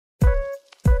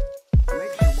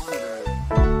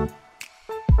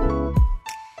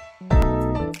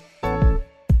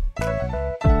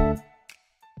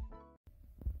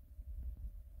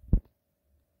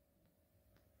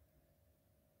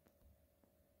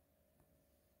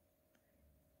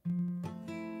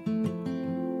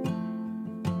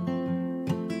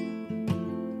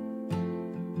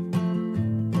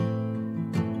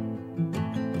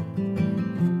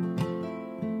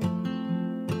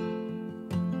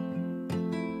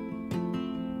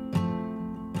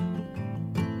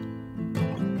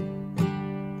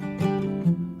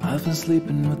I've been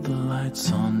sleeping with the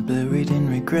lights on, buried in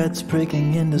regrets,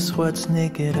 breaking into sweats,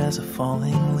 naked as a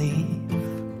falling leaf.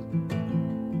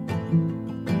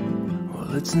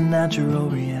 Well, it's a natural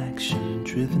reaction,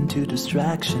 driven to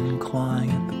distraction,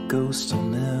 clawing at the ghosts I'll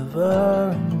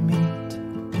never meet.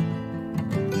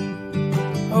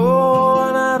 Oh,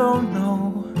 and I don't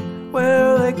know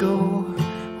where they go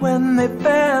when they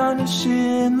vanish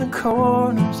in the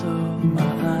corners of my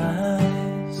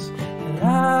eyes. And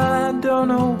I don't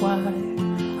know why,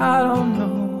 I don't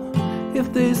know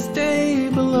if they stay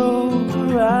below or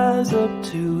rise up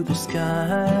to the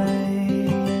sky.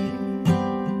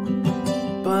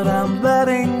 But I'm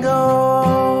letting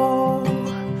go,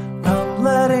 I'm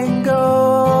letting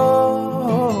go.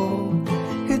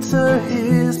 It's a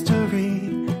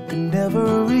history that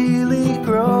never really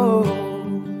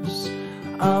grows.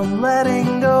 I'm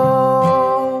letting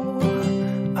go,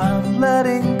 I'm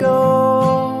letting go.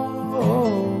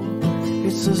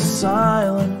 It's a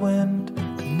silent wind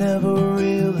that never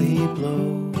really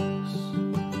blows.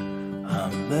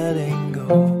 I'm letting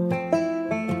go.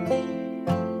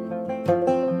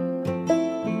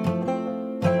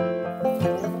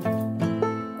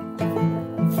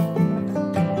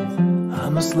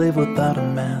 I'm a slave without a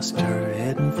master,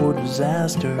 heading for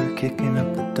disaster, kicking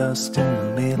up the dust in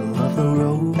the middle of the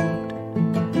road.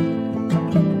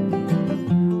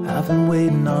 I've been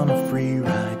waiting on a free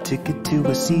ride, ticket to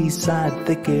a seaside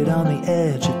thicket on the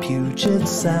edge of Puget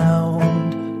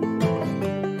Sound.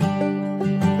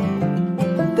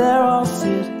 And there I'll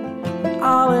sit, and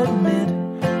I'll admit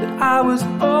that I was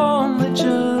only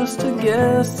just a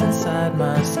guest inside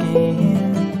my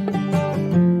skin.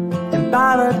 And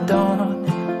by the dawn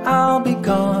I'll be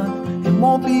gone and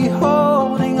won't be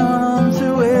holding on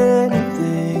to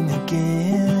anything again.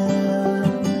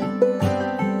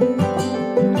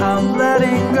 I'm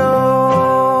letting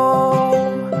go,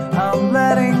 I'm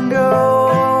letting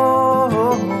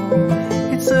go.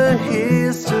 It's a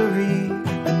history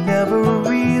that never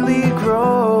really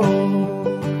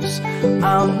grows.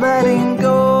 I'm letting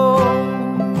go,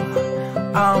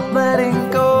 I'm letting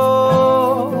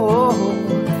go.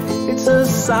 It's a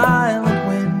silent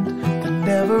wind that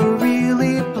never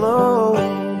really blows.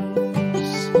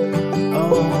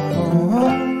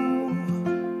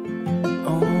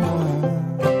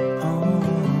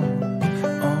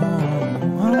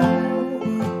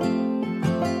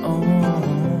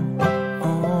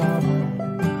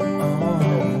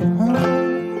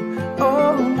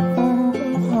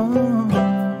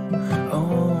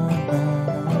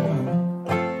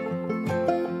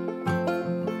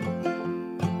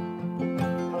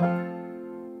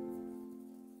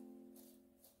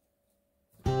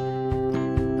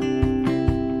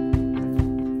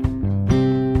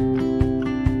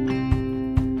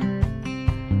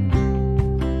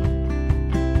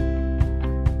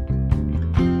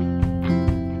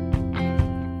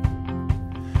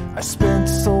 I spent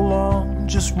so long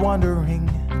just wondering.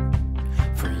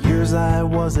 For years I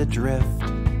was adrift,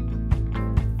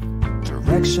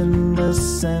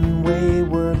 directionless and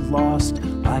wayward, lost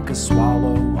like a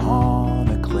swallow on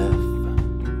a cliff.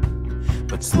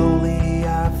 But slowly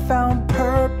I found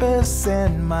purpose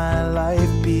and my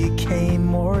life became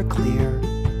more clear.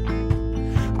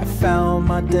 I found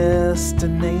my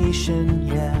destination,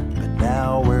 yeah, but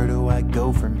now where do I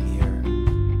go from here?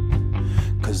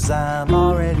 'Cause I'm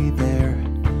already there,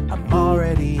 I'm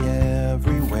already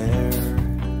everywhere.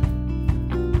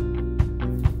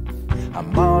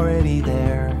 I'm already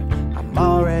there, I'm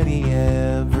already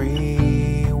everywhere.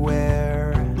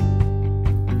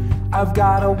 I've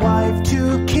got a wife,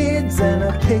 2 kids, and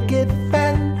a picket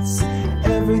fence.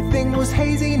 Everything was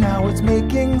hazy, now it's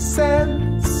making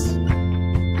sense.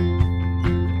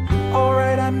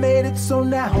 Alright, I made it, so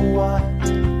now what?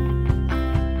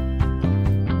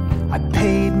 I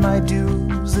paid my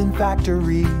dues in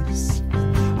factories,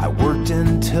 I worked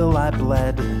until I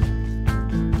bled.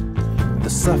 The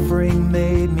suffering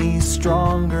made me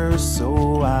stronger,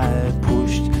 so I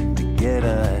pushed to get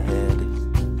ahead.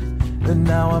 And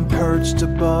now I'm perched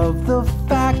above the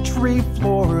factory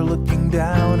floor, looking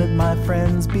down at my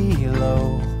friends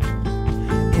below.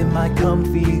 In my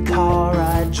comfy car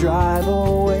I drive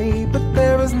away, but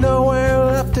there is nowhere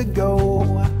left to go.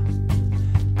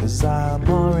 'Cause I'm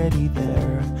already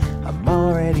there, I'm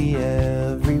already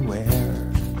everywhere.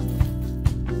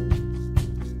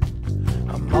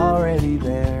 I'm already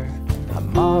there,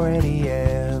 I'm already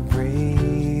everywhere.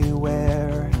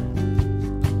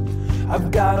 I've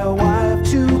got a wife,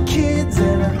 2 kids,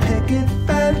 and a picket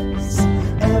fence.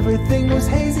 Everything was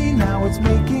hazy, now it's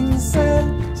making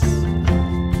sense.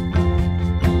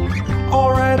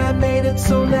 Alright, I made it,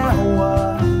 so now what? I paid my dues in factories, I worked until I bled. The suffering made me stronger, so I pushed to get ahead. And now I'm perched above the factory floor, looking down at my friends below. In my comfy car I drive away, but there is nowhere left to go. 'Cause I'm already there, I'm already everywhere.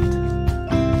 I'm already there, I'm already everywhere. I've got a wife, 2 kids, and a picket fence. Everything was hazy, now it's making sense. Alright, I made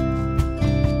it, so now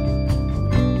what?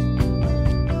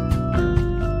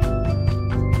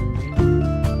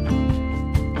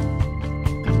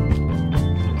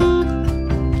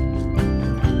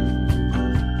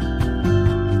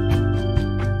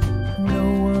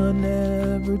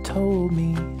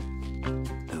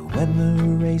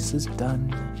 race is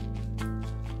done.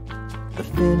 The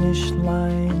finish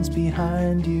line's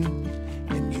behind you,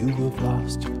 and you have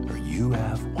lost or you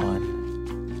have won.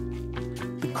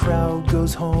 The crowd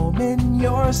goes home and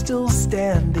you're still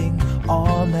standing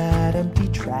on that empty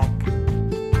track.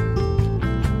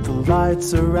 The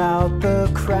lights are out, the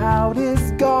crowd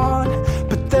is gone,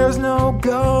 but there's no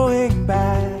going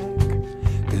back.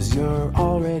 'Cause you're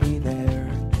already there,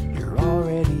 you're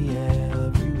already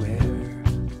everywhere.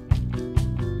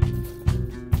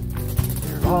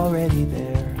 You're already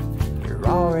there, you're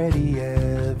already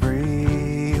everywhere.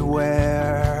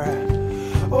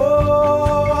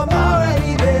 Oh, I'm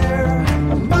already there,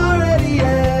 I'm already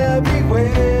everywhere.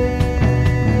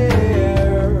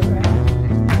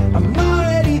 I'm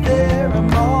already there,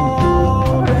 I'm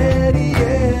already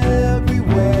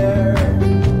everywhere.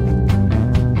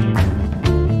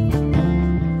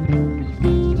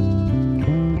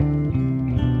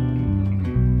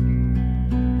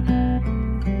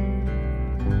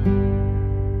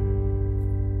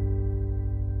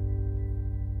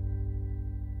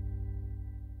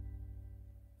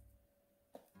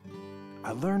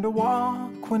 I learned to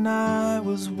walk when I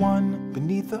was 1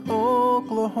 beneath the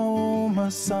Oklahoma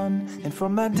sun. And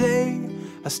from that day,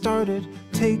 I started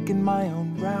taking my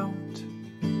own route.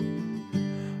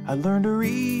 I learned to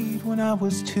read when I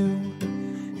was 2,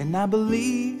 and I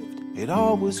believed it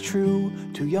all was true.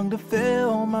 Too young to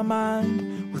fill my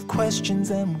mind with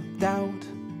questions and with doubt.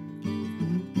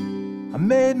 I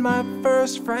made my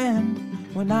first friend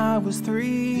when I was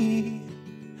 3,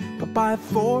 but by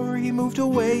 4 he moved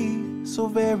away so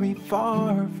very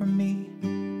far from me.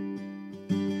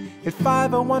 At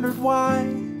 5 I wondered why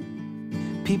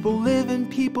people live and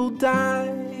people die,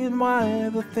 and why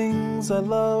the things I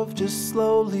love just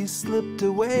slowly slipped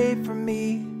away from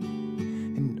me,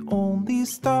 and only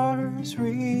stars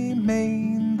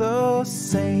remain the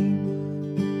same.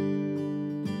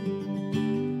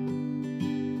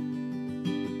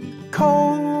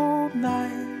 Cold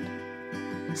night,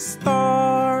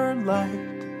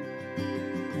 starlight,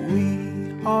 we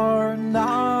are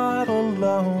not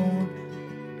alone.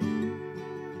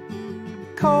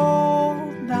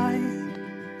 Cold night,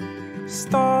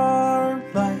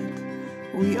 starlight,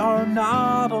 we are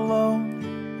not alone.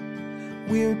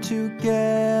 We're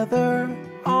together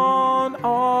on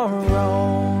our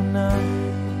own.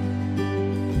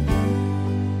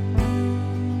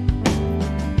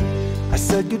 I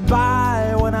said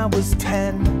goodbye when I was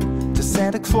 10 to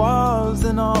Santa Claus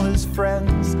and all his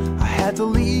friends. I had to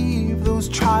leave those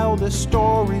childish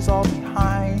stories all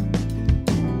behind.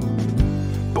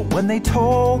 But when they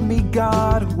told me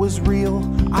God was real,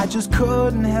 I just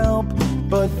couldn't help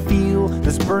but feel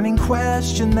this burning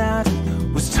question that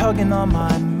was tugging on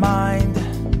my mind.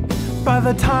 By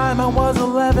the time I was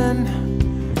 11,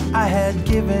 I had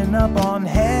given up on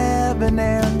heaven,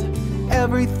 and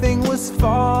everything was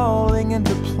falling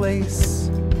into place.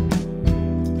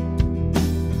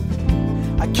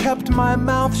 I kept my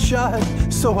mouth shut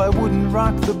so I wouldn't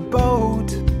rock the boat,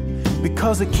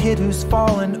 because a kid who's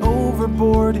fallen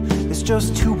overboard is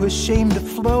just too ashamed to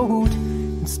float.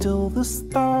 And still the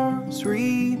stars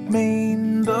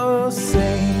remain the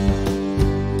same.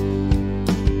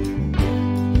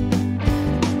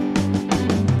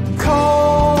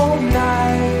 Cold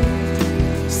night,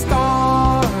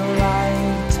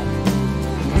 starlight,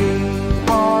 we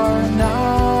are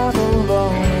not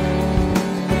alone.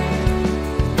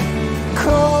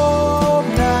 Cold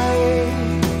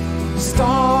night,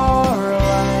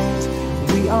 starlight,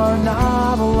 we are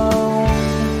not alone.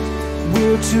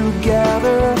 We're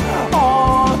together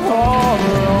on our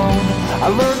own. I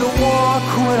learned to walk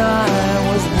when I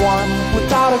was 1,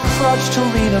 without a crutch to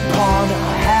lean upon.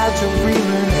 I had to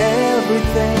relearn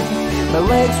everything. My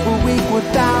legs were weak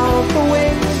without the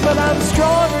wings, but I'm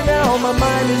stronger now, my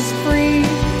mind is free,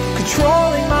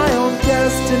 controlling my own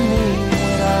destiny.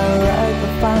 When I write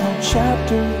the final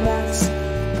chapter, that's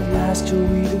the last you'll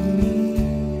read of me.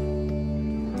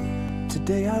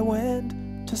 Today I went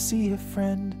to see a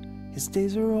friend. His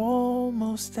days are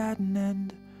almost at an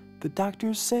end. The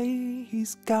doctors say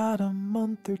he's got a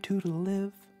month or 2 to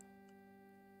live.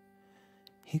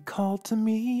 He called to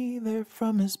me there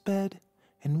from his bed,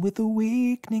 and with a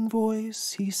weakening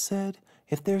voice he said,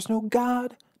 "If there's no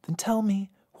God, then tell me,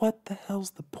 what the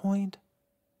hell's the point?"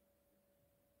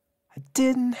 I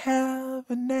didn't have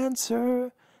an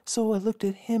answer, so I looked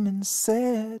at him and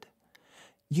said,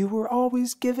 "You were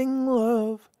always giving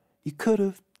love, you could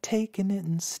have taken it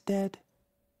instead."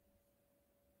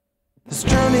 This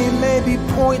journey may be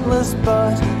pointless,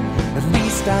 but at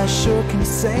least I sure can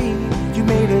say you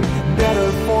made it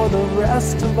better for the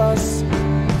rest of us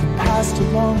who passed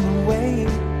along the way.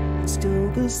 still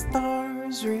the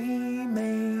stars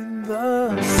remain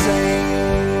the same.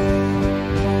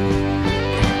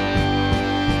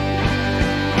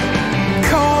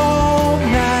 Cold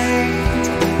night,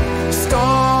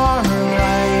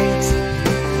 starlight,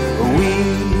 we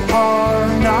are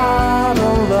not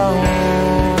alone.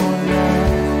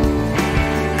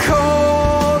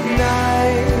 Cold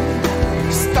night,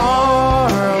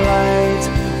 starlight,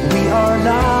 we are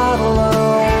not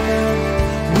alone.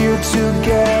 We're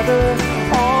together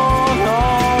on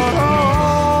our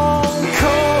own.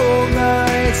 Cold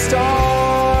night, starlight,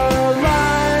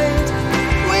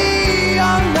 we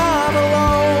are not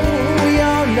alone. We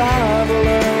are not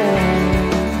alone.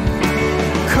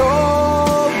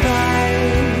 Cold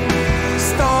night,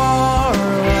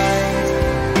 starlight,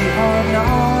 we are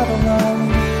not alone.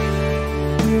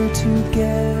 We're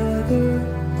together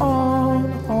on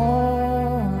our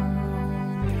own.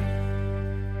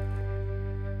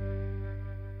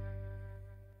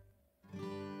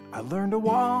 I learned to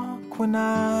walk when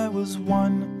I was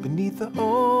 1 beneath the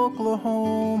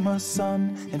Oklahoma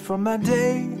sun, and from that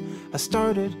day I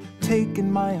started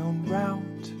taking my own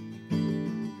route.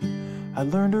 I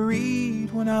learned to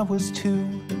read when I was 2,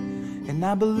 and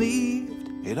I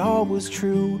believed it all was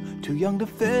true. Too young to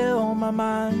fill my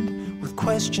mind with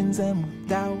questions and with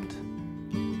doubt.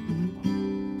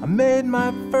 I made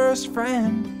my first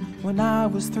friend when I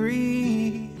was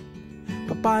 3,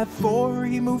 but by 4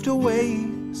 he moved away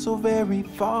so very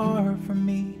far from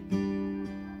me.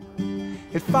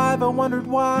 At 5 I wondered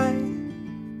why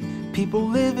people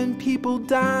live and people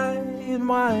die, and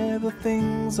why the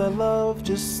things I love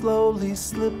just slowly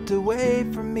slipped away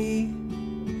from me.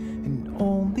 And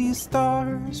only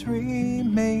stars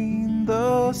remain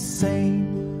the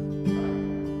same.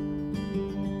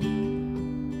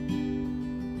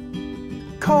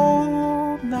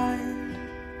 Cold night,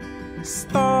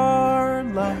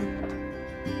 starlight,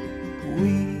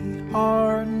 we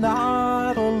are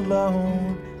not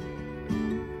alone.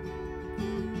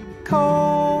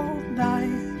 Cold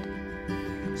night,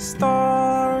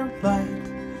 starlight,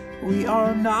 we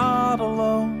are not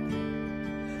alone.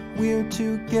 We're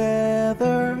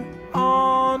together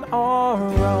on our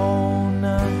own.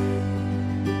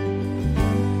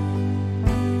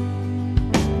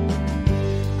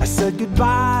 I said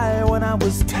goodbye when I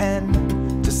was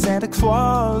 10 to Santa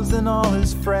Claus and all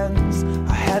his friends.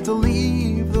 I had to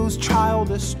leave those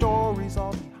childish stories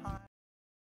all